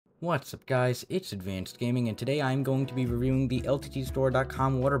What's up guys, it's Advanced Gaming and today I'm going to be reviewing the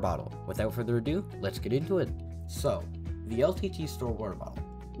LTTstore.com water bottle. Without further ado, let's get into it. So, the LTT Store water bottle,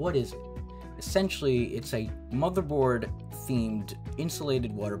 what is it? Essentially, it's a motherboard themed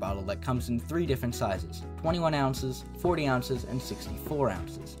insulated water bottle that comes in 3 different sizes, 21 ounces, 40 ounces, and 64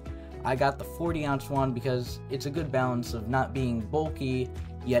 ounces. I got the 40 ounce one because it's a good balance of not being bulky,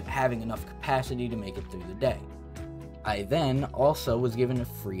 yet having enough capacity to make it through the day. I then also was given a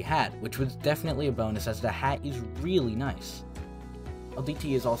free hat, which was definitely a bonus as the hat is really nice.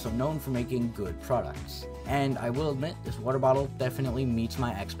 LTT is also known for making good products, and I will admit this water bottle definitely meets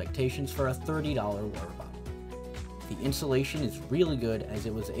my expectations for a $30 water bottle. The insulation is really good as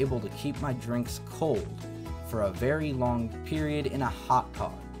it was able to keep my drinks cold for a very long period in a hot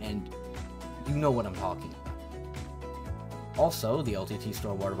car, and you know what I'm talking about. Also, the LTT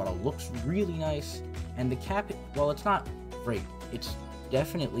Store water bottle looks really nice, and the cap, well, it's not great, it's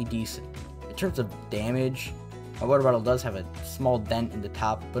definitely decent. In terms of damage, my water bottle does have a small dent in the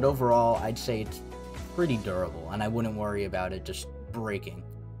top, but overall, I'd say it's pretty durable, and I wouldn't worry about it just breaking.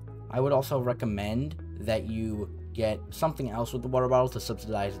 I would also recommend that you get something else with the water bottle to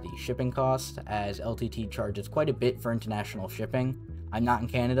subsidize the shipping cost, as LTT charges quite a bit for international shipping. I'm not in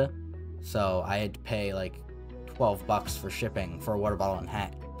Canada, so I had to pay like $12 for shipping for a water bottle and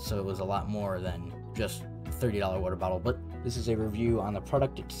hat, so it was a lot more than just a $30 water bottle. But this is a review on the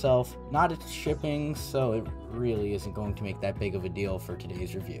product itself, not its shipping, so it really isn't going to make that big of a deal for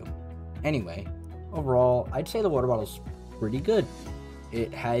today's review. Anyway, overall, I'd say the water bottle's pretty good.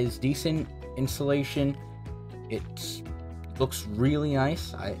 It has decent insulation, it looks really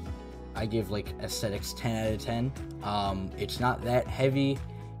nice. I give like aesthetics 10 out of 10. It's not that heavy,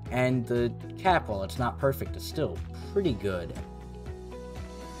 and the cap, while it's not perfect, is still pretty good.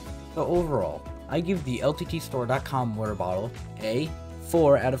 So overall, I give the LTTstore.com water bottle a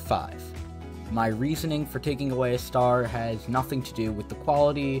 4 out of 5. My reasoning for taking away a star has nothing to do with the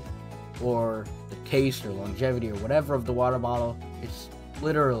quality or the taste or longevity or whatever of the water bottle. It's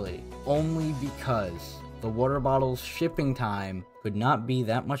literally only because the water bottle's shipping time could not be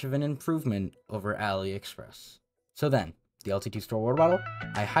that much of an improvement over AliExpress. So then, the LTT Store water bottle,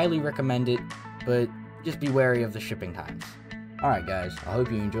 I highly recommend it, but just be wary of the shipping times. Alright guys, I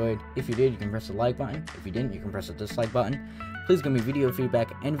hope you enjoyed. If you did, you can press the like button. If you didn't, you can press the dislike button. Please give me video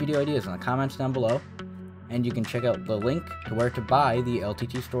feedback and video ideas in the comments down below. And you can check out the link to where to buy the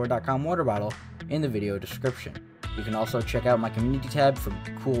LTTstore.com water bottle in the video description. You can also check out my community tab for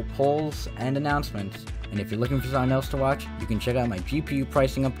cool polls and announcements. And if you're looking for something else to watch, you can check out my GPU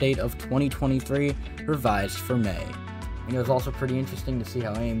pricing update of 2023 revised for May. And it was also pretty interesting to see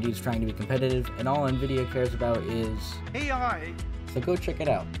how AMD is trying to be competitive, and all NVIDIA cares about is AI. So go check it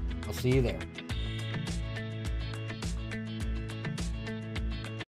out. I'll see you there.